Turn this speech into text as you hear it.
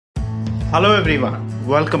Hello everyone,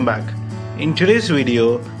 welcome back. In today's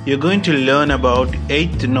video, you're going to learn about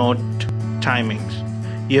eighth note timings.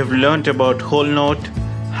 You have learnt about whole note,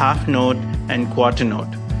 half note and quarter note.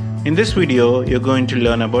 In this video, you're going to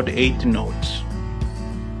learn about eighth notes.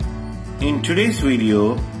 In today's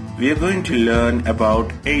video, we are going to learn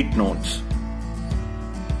about eighth notes.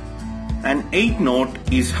 An eighth note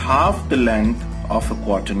is half the length of a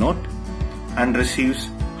quarter note and receives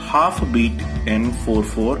half a beat in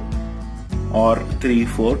 4/4 or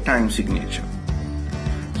 3/4 time signature.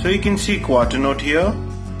 So you can see quarter note here.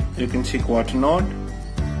 You can see quarter note.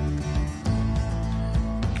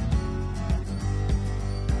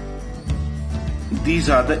 These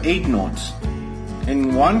are the eighth notes. In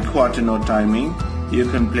one quarter note timing, you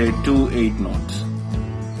can play two eighth notes.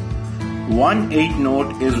 One eighth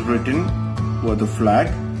note is written with a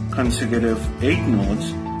flag. Consecutive eighth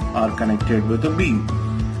notes are connected with a beam.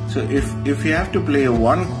 So if you have to play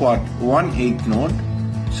one eighth note,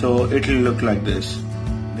 so it will look like this.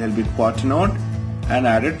 There will be quarter note and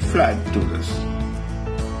added flag to this.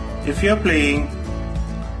 If you are playing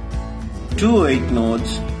two eighth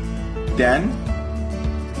notes, then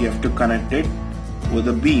you have to connect it with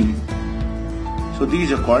a beam. So these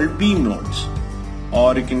are called beam notes, or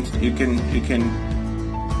you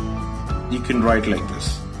can write like this.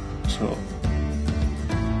 So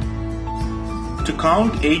to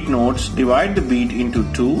count 8 notes, divide the beat into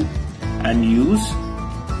 2 and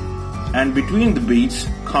between the beats,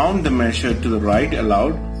 count the measure to the right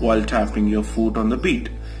aloud while tapping your foot on the beat.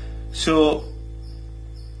 So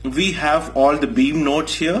we have all the beam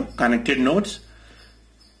notes here, connected notes.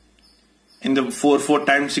 In the 4/4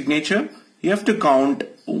 time signature, you have to count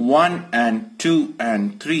 1 and 2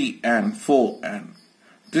 and 3 and 4 and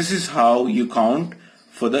this is how you count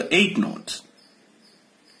for the 8 notes.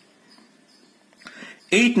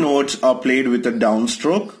 8 notes are played with a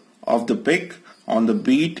downstroke of the pick on the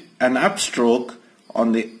beat and upstroke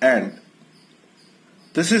on the end.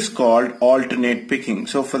 This is called alternate picking.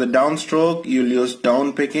 So for the downstroke, you'll use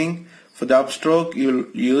down picking. For the upstroke, you'll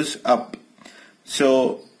use up.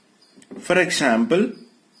 So for example,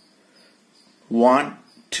 1,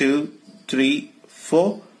 2, 3,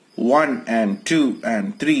 4, 1 and 2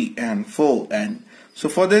 and 3 and 4 and so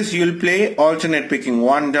for this you'll play alternate picking,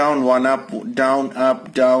 1 down, 1 up, down,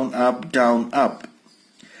 up, down, up, down, up.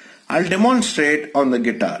 I'll demonstrate on the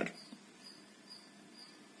guitar.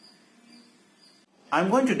 I'm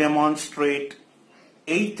going to demonstrate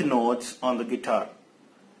eighth notes on the guitar.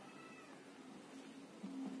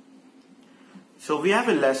 So we have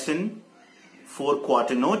a lesson, 4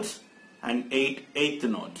 quarter notes and 8 eighth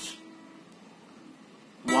notes.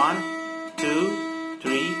 1, 2,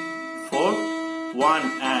 3, 4.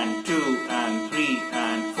 1 and 2 and 3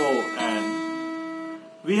 and 4 and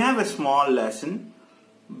we have a small lesson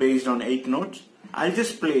based on 8 notes. I'll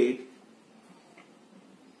just play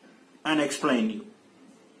and explain you.